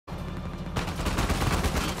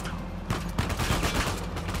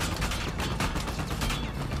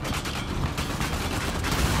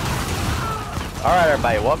Alright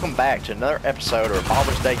everybody, welcome back to another episode of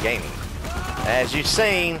Father's Day Gaming. As you've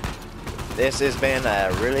seen, this has been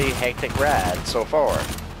a really hectic ride so far.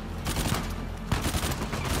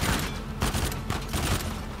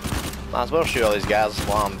 Might as well shoot all these guys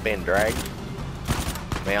while I'm being dragged.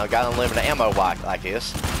 I mean, I got unlimited ammo like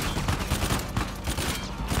this.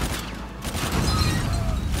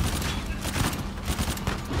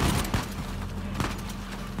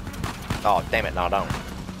 Oh, damn it, no, I don't.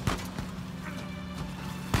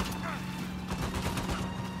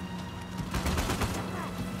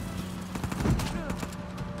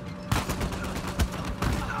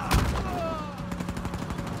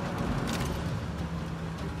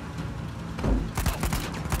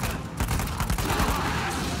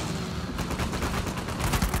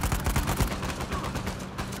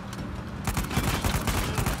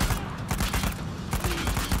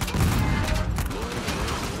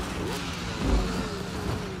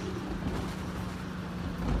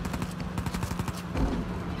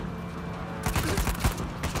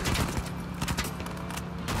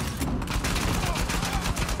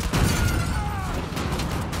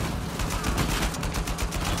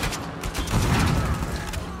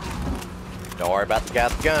 Don't worry about the guy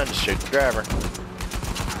with the gun, just shoot the driver.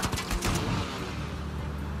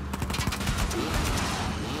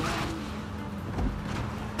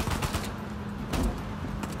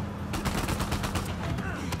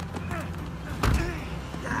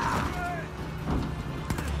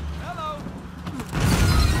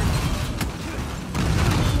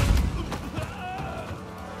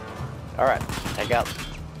 Alright, take out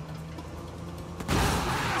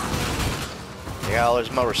all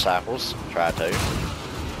those motorcycles. Try to.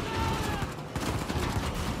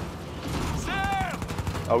 Sam!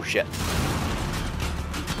 Oh shit.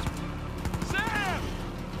 Sam!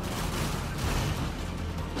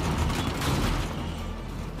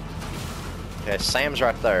 Okay, Sam's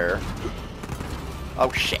right there.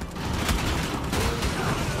 Oh shit.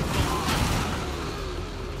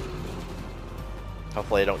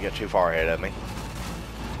 Hopefully they don't get too far ahead of me.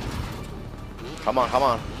 Come on, come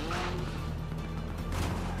on.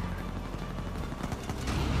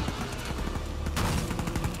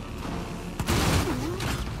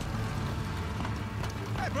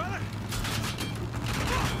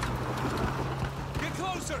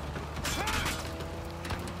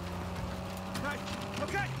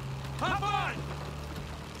 Okay, hop on!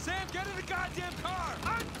 Sam, get in the goddamn car!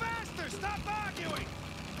 I'm faster! Stop arguing!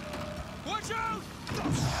 Watch out!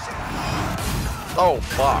 Oh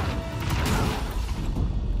fuck.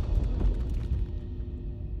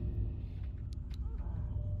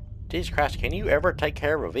 Jesus Christ, can you ever take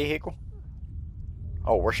care of a vehicle?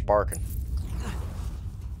 Oh, we're sparking.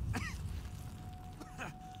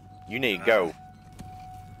 You need to go.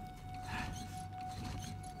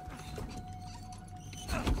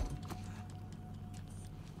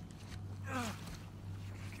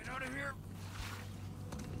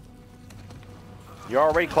 You're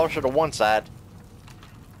already closer to one side.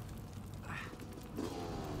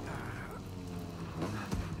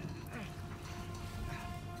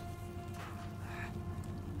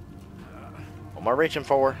 What am I reaching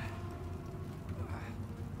for?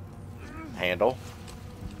 Handle.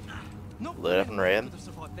 Lit up in red.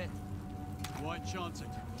 White chance.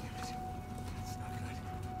 That's not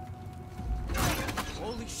good.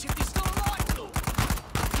 Holy shit, he's still alive!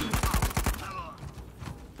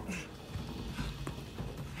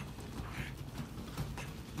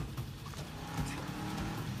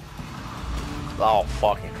 Oh,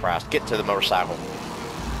 fucking Christ. Get to the motorcycle.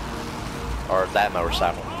 Or that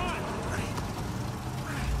motorcycle.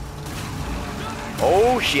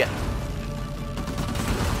 Oh, shit.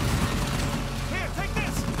 Here, take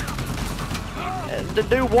this! And to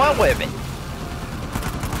do what with it?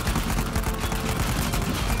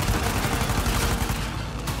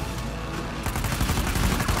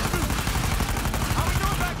 How we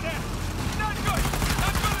doing back there? Not good!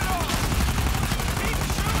 Not good at all! Keep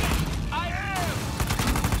shooting! I am!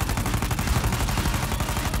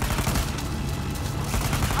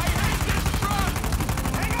 I hate this truck!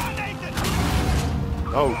 Hang on, Nathan!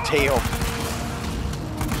 Oh, tail.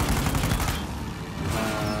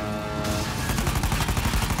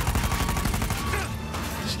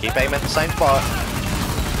 Just keep aiming at the same spot. Go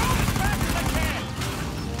as fast as I can!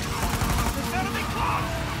 This enemy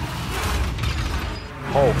close!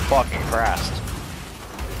 Oh, fucking Christ.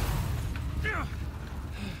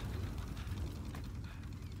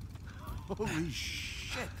 Holy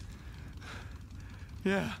shit!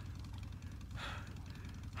 Yeah.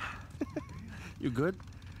 You good?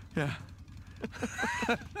 Yeah.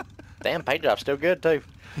 Damn, paint job's still good, too.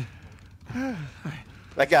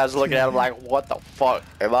 That guy's looking at him like, what the fuck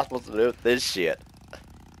am I supposed to do with this shit?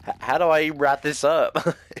 How do I even write this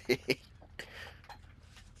up?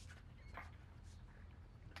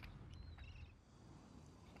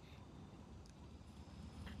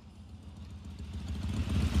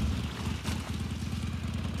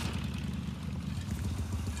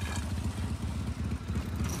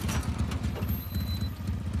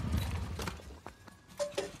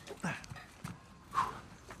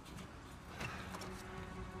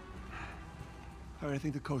 All right, I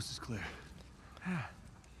think the coast is clear.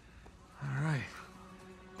 All right.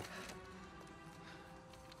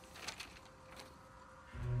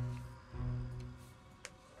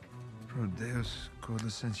 Pro Deus Cor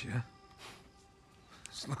Licentia.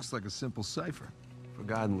 This looks like a simple cipher. For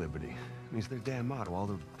God and liberty. I mean, it's their damn motto. All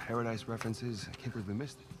the paradise references. I can't believe we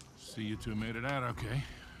missed it. See, you two made it out okay.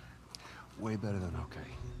 Way better than okay.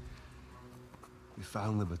 We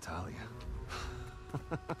found Libertalia.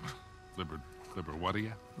 Liber what are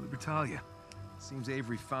you? Libertalia. Seems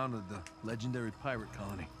Avery founded the legendary pirate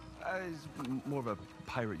colony. It's more of a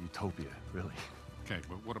pirate utopia, really. Okay,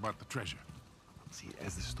 but what about the treasure? See,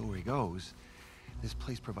 as the story goes, this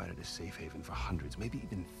place provided a safe haven for hundreds, maybe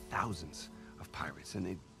even thousands of pirates,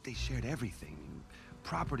 and they shared everything.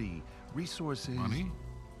 Property, resources. Money?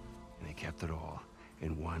 And they kept it all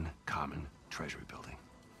in one common treasury building.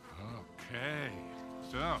 Okay.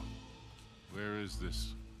 So, where is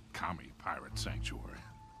this commie pirate sanctuary?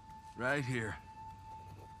 Right here.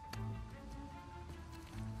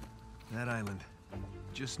 That island,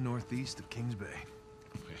 just northeast of Kings Bay.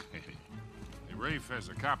 Hey, Rafe has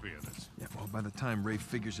a copy of this. Yeah, well, by the time Rafe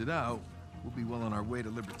figures it out, we'll be well on our way to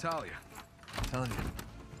Libertalia. I'm telling you,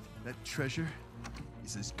 that treasure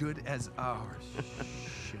is as good as ours.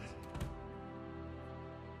 Shit.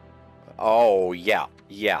 Oh, yeah.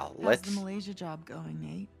 How's the Malaysia job going,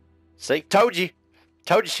 Nate? See, told you.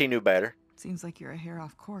 Told you she knew better. Seems like you're a hair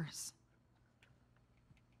off course.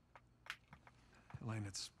 Elaine,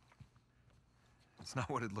 it's not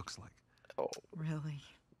what it looks like. Oh. Really?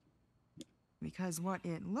 Because what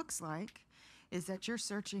it looks like is that you're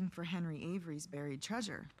searching for Henry Avery's buried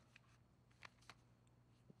treasure.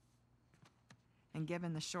 And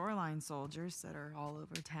given the shoreline soldiers that are all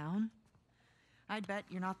over town, I'd bet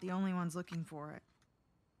you're not the only ones looking for it.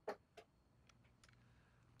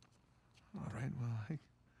 All right, well, I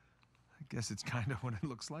guess it's kind of what it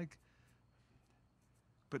looks like.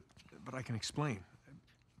 But I can explain.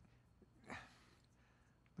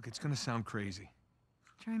 Look, it's gonna sound crazy.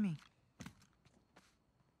 Try me.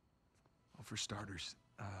 Well, for starters,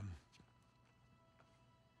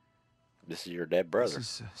 This is your dead brother.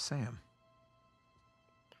 this is Sam.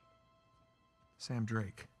 Sam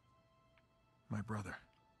Drake. My brother.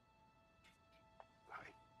 Hi.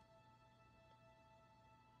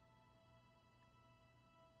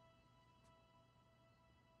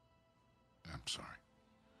 I'm sorry.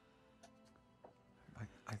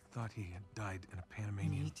 I thought he had died in a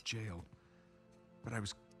Panamanian jail, but I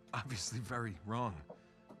was obviously very wrong.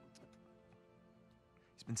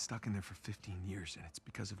 He's been stuck in there for 15 years, and it's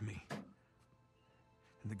because of me.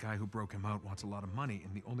 And the guy who broke him out wants a lot of money,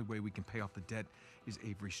 and the only way we can pay off the debt is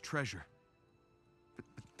Avery's treasure. But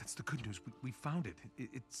that's the good news. We found it.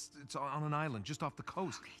 It's on an island just off the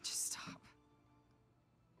coast. Okay, just stop.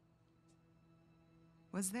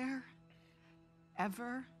 Was there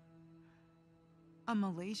ever a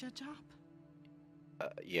Malaysia job?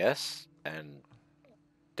 Yes, and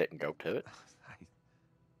didn't go to it. Okay.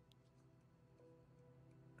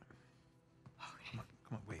 Come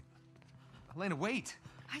on, wait. Elena, wait!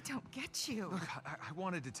 I don't get you. Look, I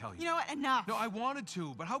wanted to tell you. You know what? Enough. No, I wanted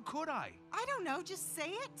to, but how could I? I don't know. Just say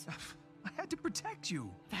it. I had to protect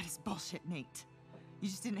you. That is bullshit, Nate. You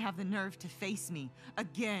just didn't have the nerve to face me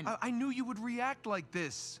again. I knew you would react like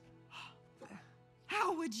this.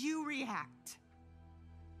 How would you react?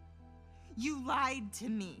 You lied to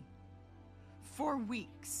me for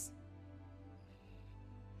weeks.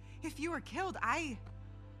 If you were killed, I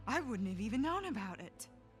wouldn't have even known about it.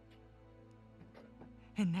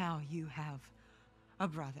 And now you have a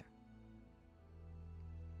brother.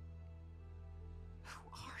 Who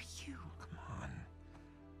are you? Come on.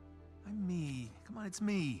 I'm me. Come on, it's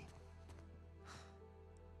me.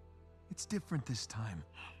 It's different this time.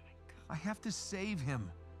 Oh my God. I have to save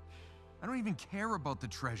him. I don't even care about the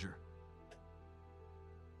treasure.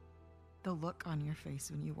 The look on your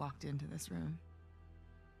face when you walked into this room.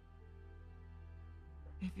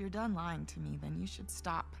 If you're done lying to me, then you should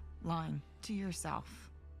stop lying to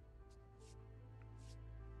yourself.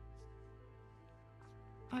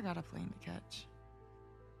 I got a plane to catch.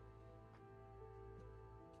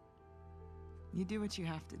 You do what you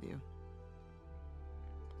have to do.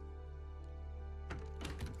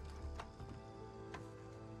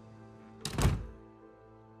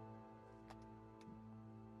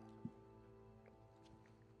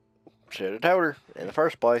 Should have told her in the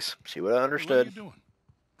first place. She would have understood. What are you doing?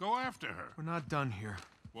 Go after her. We're not done here.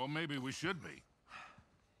 Well, maybe we should be.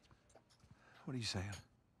 What are you saying?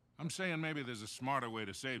 I'm saying maybe there's a smarter way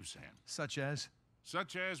to save Sam. Such as?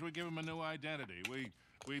 Such as we give him a new identity.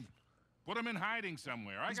 We put him in hiding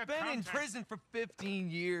somewhere. He's been in prison for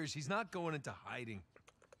 15 years. He's not going into hiding.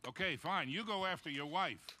 Okay, fine. You go after your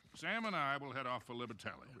wife. Sam and I will head off for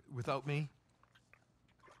Libertalia. Without me?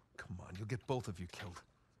 Come on, you'll get both of you killed.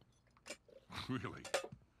 Really?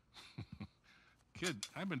 Kid,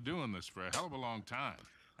 I've been doing this for a hell of a long time.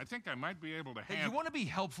 I think I might be able to handle... Hey, you want to be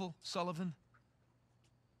helpful, Sullivan?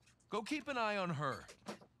 Go keep an eye on her.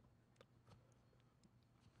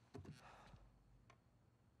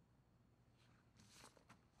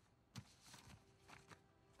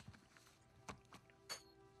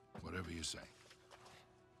 Whatever you say.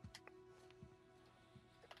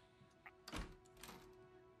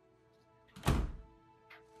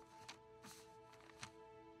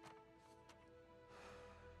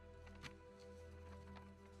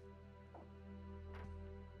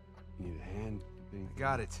 Need a hand? I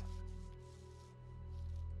got it.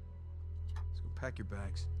 Let's go pack your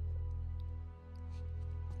bags.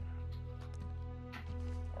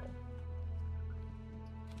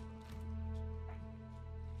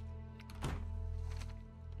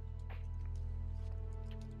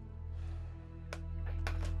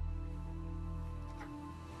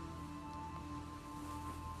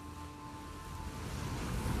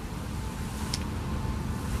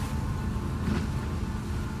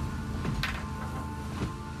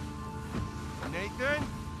 Nathan?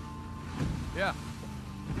 Yeah.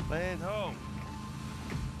 Land home.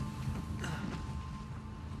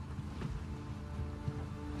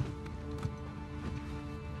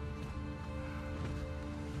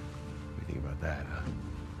 What do you think about that, huh?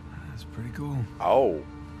 That's pretty cool. Oh.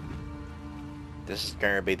 This is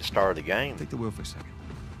going to be the start of the game. Take the wheel for a second.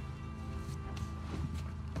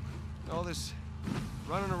 All this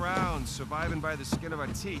running around, surviving by the skin of our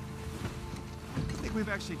teeth. I think we've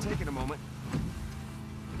actually taken a moment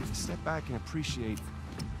to step back and appreciate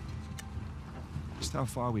just how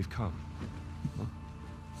far we've come. Huh?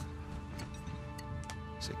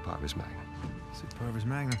 Sic parvis magna. Sic parvis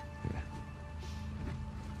magna. Yeah.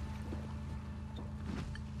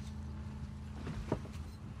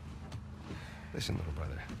 Listen, little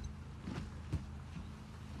brother.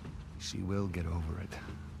 She will get over it.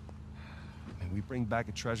 And we bring back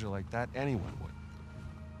a treasure like that, anyone would.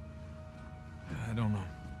 I don't know.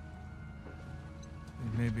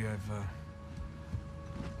 Maybe I've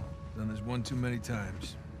done this one too many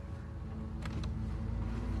times.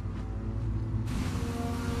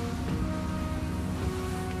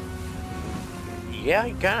 Yeah,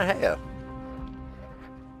 you kind of have.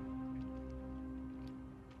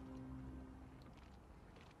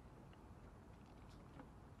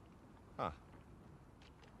 Huh.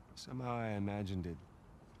 Somehow I imagined it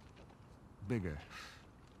bigger.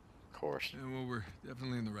 Of course. Yeah, well, we're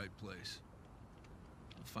definitely in the right place.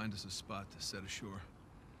 We'll find us a spot to set ashore.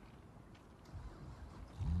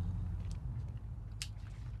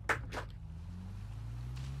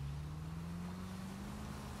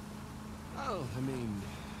 Oh, I mean,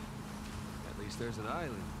 at least there's an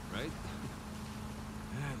island, right?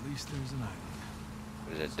 Yeah, at least there's an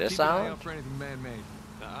island. Is it Keep this an eye island? out for anything man-made.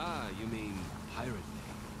 Ah, you mean pirate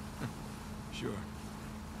name. Sure.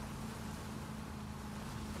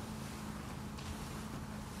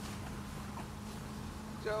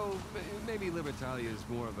 So, maybe Libertalia is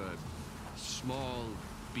more of a small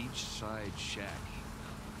beachside shack.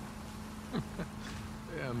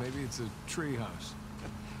 Yeah, maybe it's a tree house.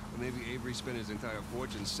 Or maybe Avery spent his entire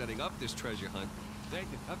fortune setting up this treasure hunt.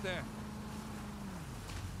 Nathan, up there.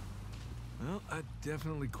 Well, that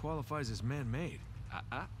definitely qualifies as man-made.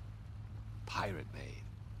 Pirate made.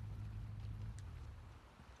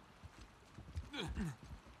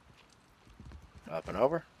 Up and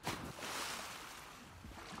over.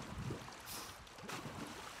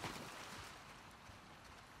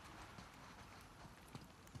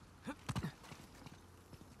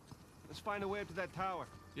 Let's find a way up to that tower.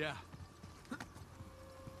 Yeah.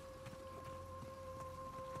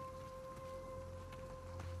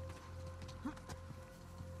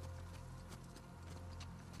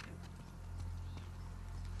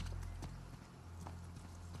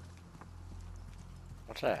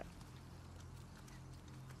 What's that?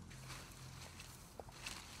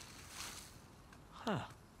 Huh.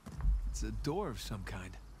 It's a door of some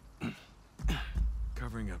kind.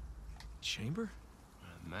 Covering a chamber?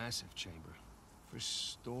 A massive chamber. For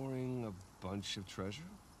storing a bunch of treasure?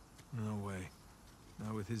 No way.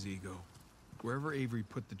 Not with his ego. Wherever Avery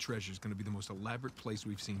put the treasure is going to be the most elaborate place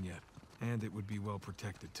we've seen yet. And it would be well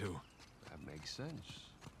protected, too. That makes sense.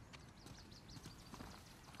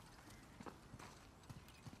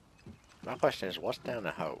 My question is, what's down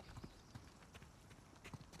the hole?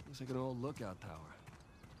 Looks like an old lookout tower.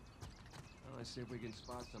 Well, let's see if we can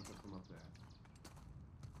spot something from up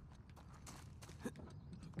there.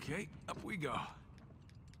 Okay, up we go.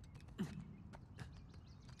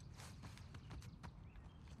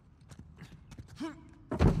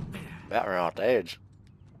 About right off the edge.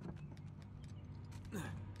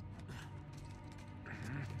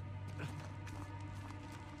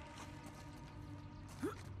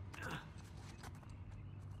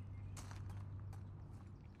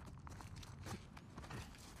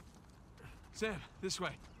 Sam, this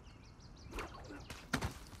way.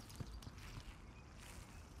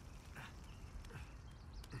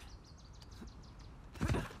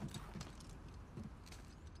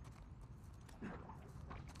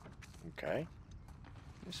 Okay.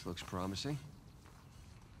 This looks promising.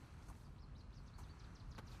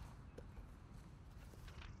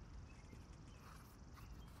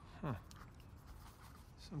 Huh.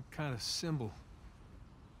 Some kind of symbol.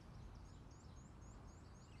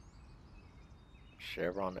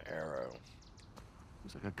 Chevron arrow.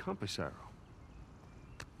 Looks like a compass arrow.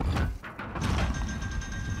 How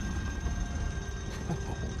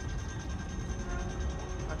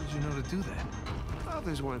did you know to do that? Well,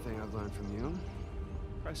 there's one thing I've learned from you.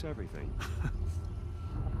 Press everything.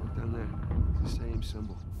 Look down there. It's the same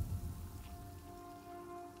symbol.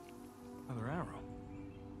 Another arrow.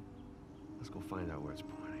 Let's go find out where it's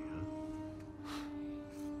pointing, huh?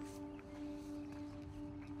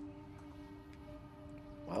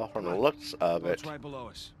 Well, from the looks of it, It's right below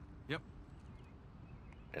us. Yep.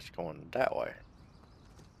 it's going that way.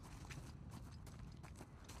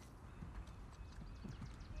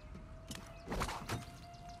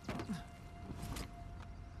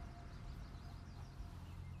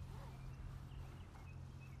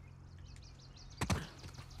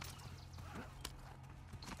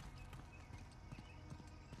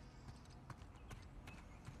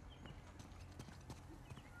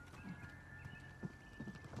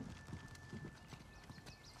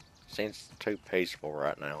 Seems too peaceful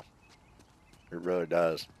right now. It really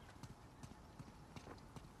does.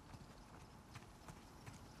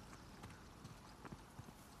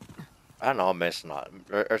 I know I'm missing out.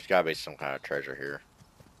 There's gotta be some kind of treasure here.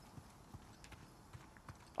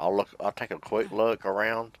 I'll take a quick look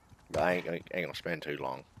around, but I ain't gonna spend too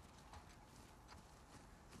long.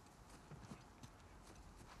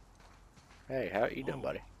 Hey, how you doing,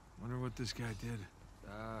 buddy? Wonder what this guy did.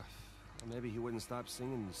 Maybe he wouldn't stop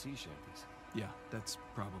singing the sea shanties. Yeah, that's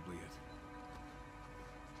probably it.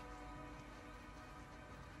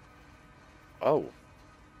 Oh,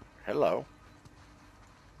 hello.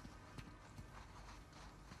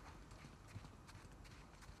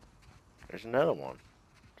 There's another one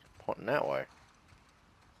pointing that way.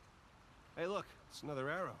 Hey, look, it's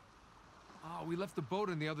another arrow. Oh, we left the boat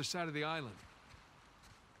on the other side of the island.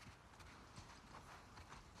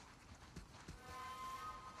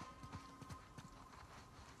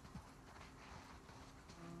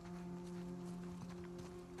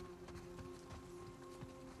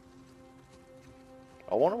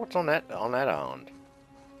 I wonder what's on that island.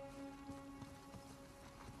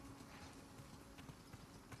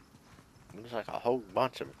 There's like a whole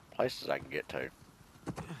bunch of places I can get to.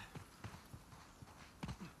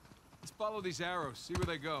 Let's follow these arrows, see where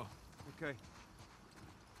they go. Okay.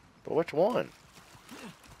 But which one?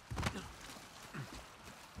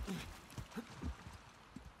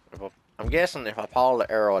 I'm guessing if I follow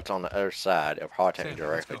the arrow, it's on the other side. It'll probably take me Sam,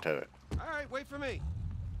 let's directly go. to it. All right, wait for me.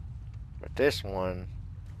 But this one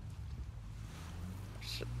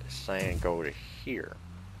is saying go to here.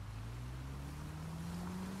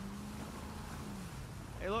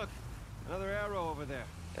 Hey, look, another arrow over there.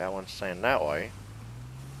 That one's saying that way.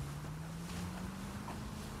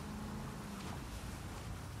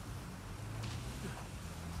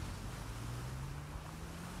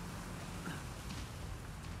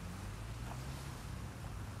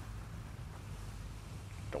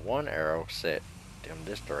 The one arrow set in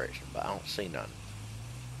this direction, but I don't see none.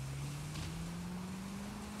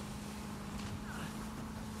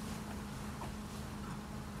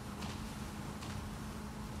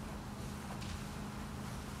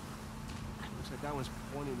 Looks like that one's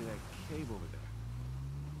pointing to that cave over there.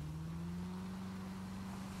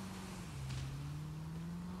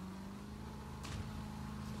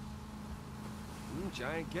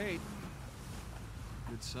 Giant gate.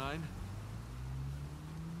 Good sign.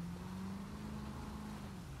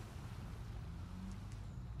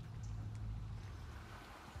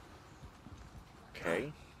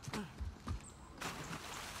 Okay.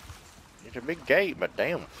 It's a big gate, but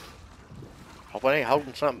damn. Hope it ain't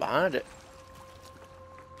holding something behind it.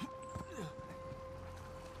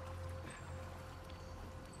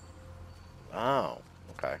 Oh,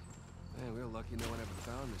 okay. Man, we were lucky no one ever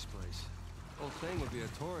found this place. The whole thing would be a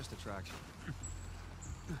tourist attraction.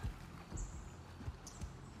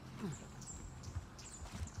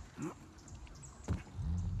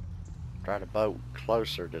 Try to boat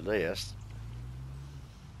closer to this.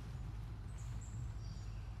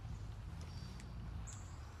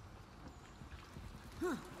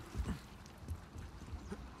 Here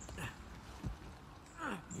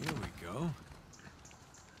we go.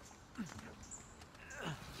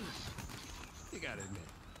 You gotta admit,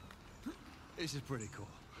 this is pretty cool.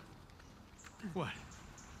 What?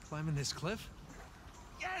 Climbing this cliff?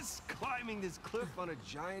 Yes! Climbing this cliff on a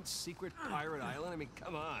giant secret pirate island? I mean,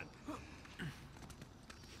 come on.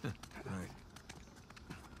 Right.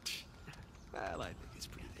 Well, I think it's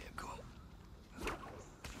pretty damn cool.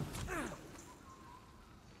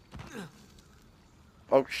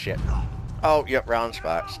 Oh shit. Oh, yep, round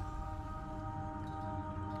spots.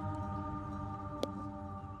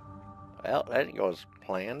 Well, that didn't go as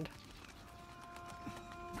planned.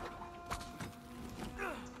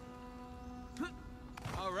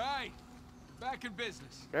 All right. Back in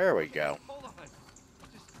business. There we go. Hold on.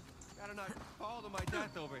 Just gotta not fall to my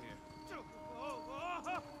death over here.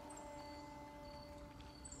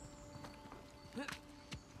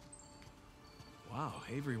 Wow,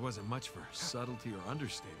 Avery wasn't much for subtlety or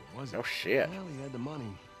understatement, was he? No shit. Well, he had the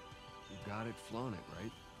money. He got it, flown it,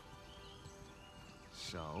 right?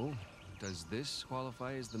 So, does this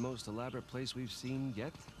qualify as the most elaborate place we've seen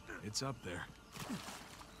yet? It's up there.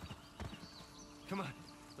 Come on,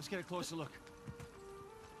 let's get a closer look.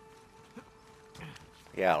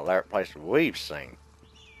 Yeah, elaborate place we've seen.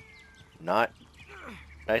 Not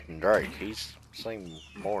Nathan Drake. He's seen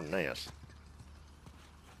more than this.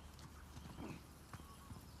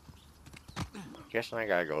 Guessing I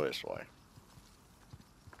gotta go this way.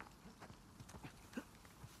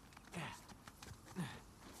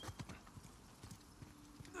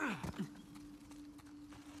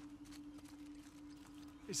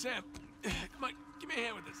 Hey, Sam. Come on, give me a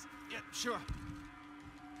hand with this. Yeah, sure.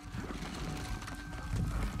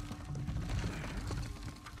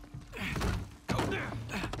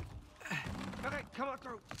 Okay, come on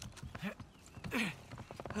through. Yeah,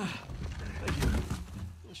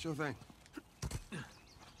 sure thing.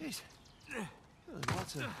 Jeez. There's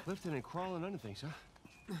lots of lifting and crawling under things, huh?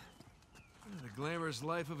 The glamorous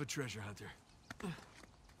life of a treasure hunter.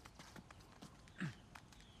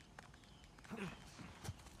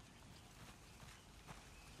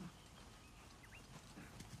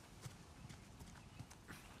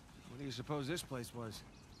 What do you suppose this place was?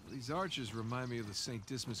 These arches remind me of the St.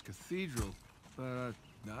 Dismas Cathedral, but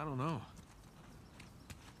I don't know.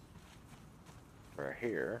 We're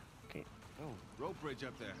here. Okay. Oh, rope bridge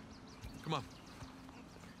up there. Come on.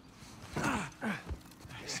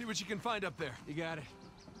 See what you can find up there. You got it.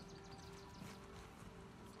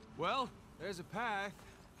 Well, There's a path,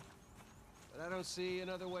 but I don't see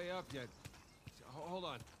another way up yet. So, hold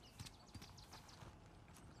on.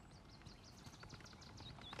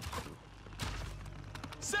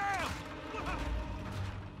 Sam!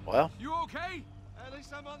 Well, You okay? At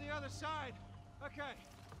least I'm on the other side. Okay.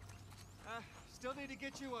 Still need to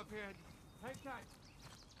get you up here. Hang tight.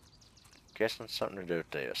 guessing something to do with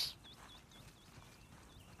this.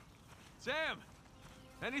 Sam!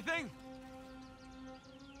 Anything?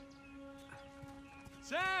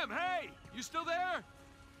 Sam, hey! You still there?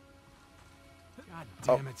 God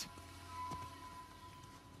damn it.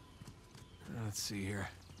 Let's see here.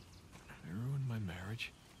 I ruined my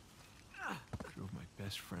marriage. Drove my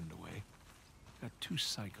best friend away. Got 2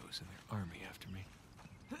 psychos in their army after me.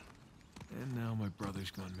 And now my brother's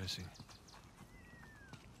gone missing.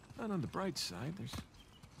 Not on the bright side, there's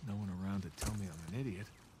no one around to tell me I'm an idiot.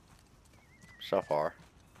 So far.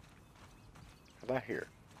 How about here?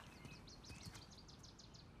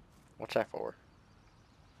 What's that for?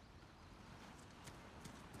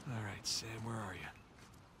 All right, Sam, where are you?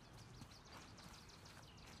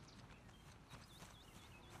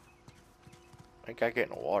 I think I get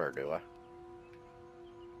in the water, do I?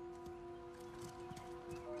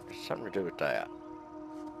 There's something to do with that.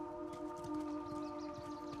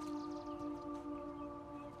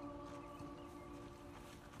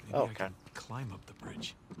 Maybe Oh, I okay. can climb up the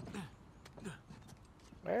bridge.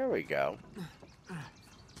 There we go.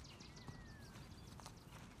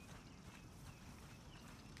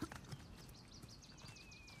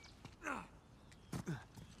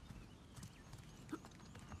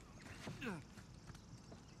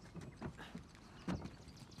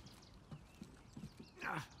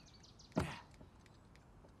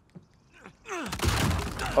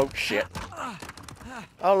 Oh shit.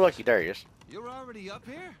 Oh looky, there he is. You're already up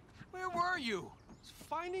here? Where were you?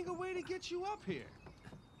 Finding a way to get you up here.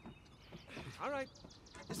 All right,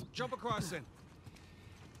 let's jump across then.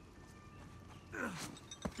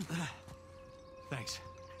 Thanks.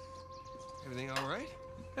 Everything all right?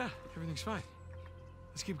 Yeah, everything's fine.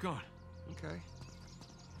 Let's keep going. Okay.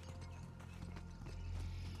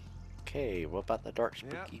 Okay, what about the dark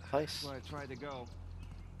spooky Yep, place? that's where I tried to go.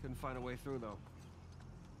 Couldn't find a way through though.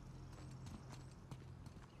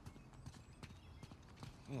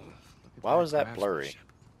 Oh, look at Why was that craftsmanship. blurry?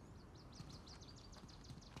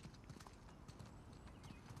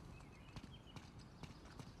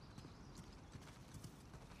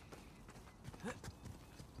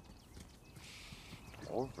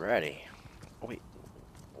 Alrighty. Wait.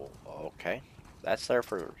 Okay. That's there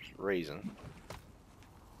for a reason.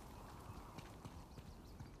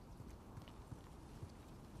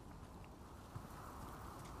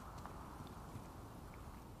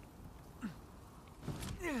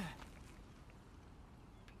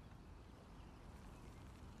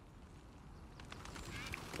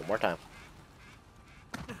 One more time.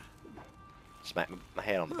 Smack my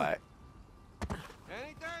head on the back.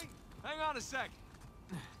 Anything? Hang on a sec.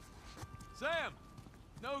 Sam!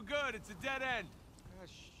 No good, it's a dead end. Ah,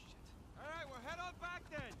 shit. All right, we'll head on back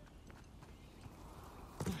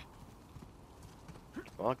then.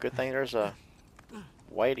 Well, good thing there's a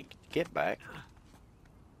way to get back.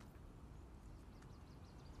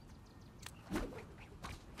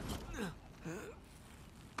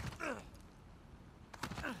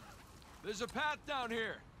 There's a path down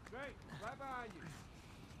here. Great, right behind you.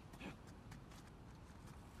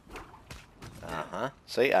 Uh-huh.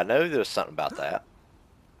 See, I knew there was something about that.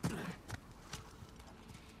 Here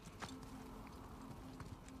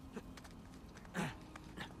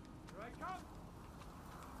I come.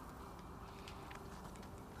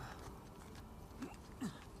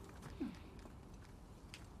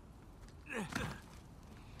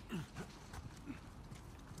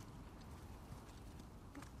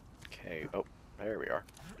 Okay, oh, there we are.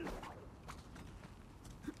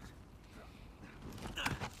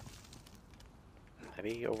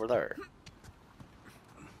 Maybe over there.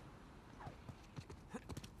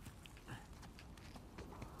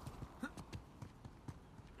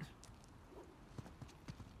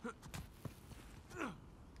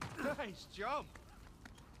 Nice jump.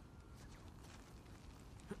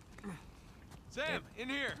 Sam, in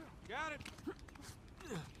here. Got it.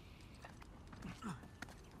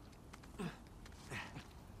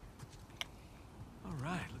 All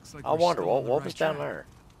right, looks like I we're wonder still on the what right was down track. there.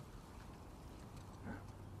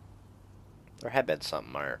 There had been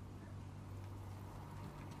something there.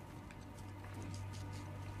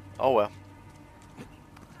 Oh well.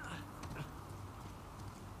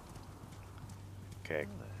 Okay.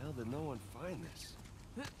 How the hell did no one find this?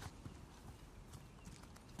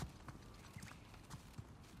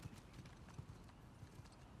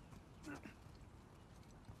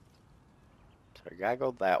 So I gotta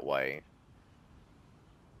go that way.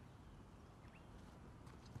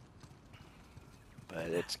 But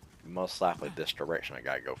it's most likely this direction I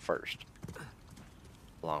gotta go first.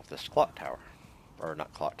 Along with this clock tower. Or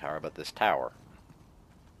not clock tower, but this tower.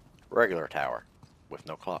 Regular tower. With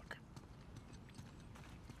no clock.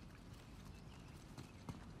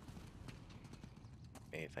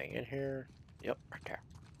 Anything in here? Yep, right there.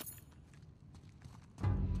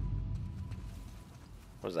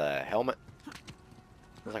 Was that a helmet?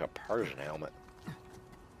 Looks like a Persian helmet.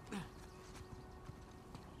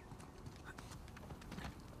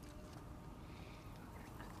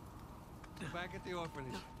 Back at the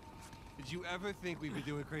orphanage. Did you ever think we'd be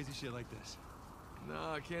doing crazy shit like this? No,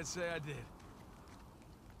 I can't say I did.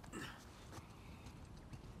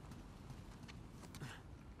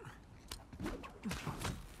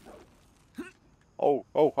 Oh,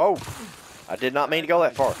 oh, oh! I did not mean to go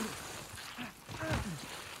that far.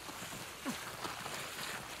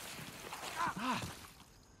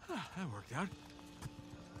 That worked out.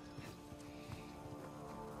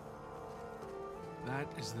 That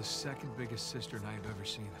is the second biggest cistern I have ever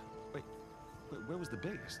seen. Wait, where was the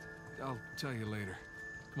biggest? I'll tell you later.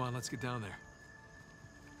 Come on, let's get down there.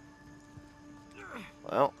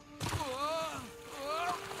 Well,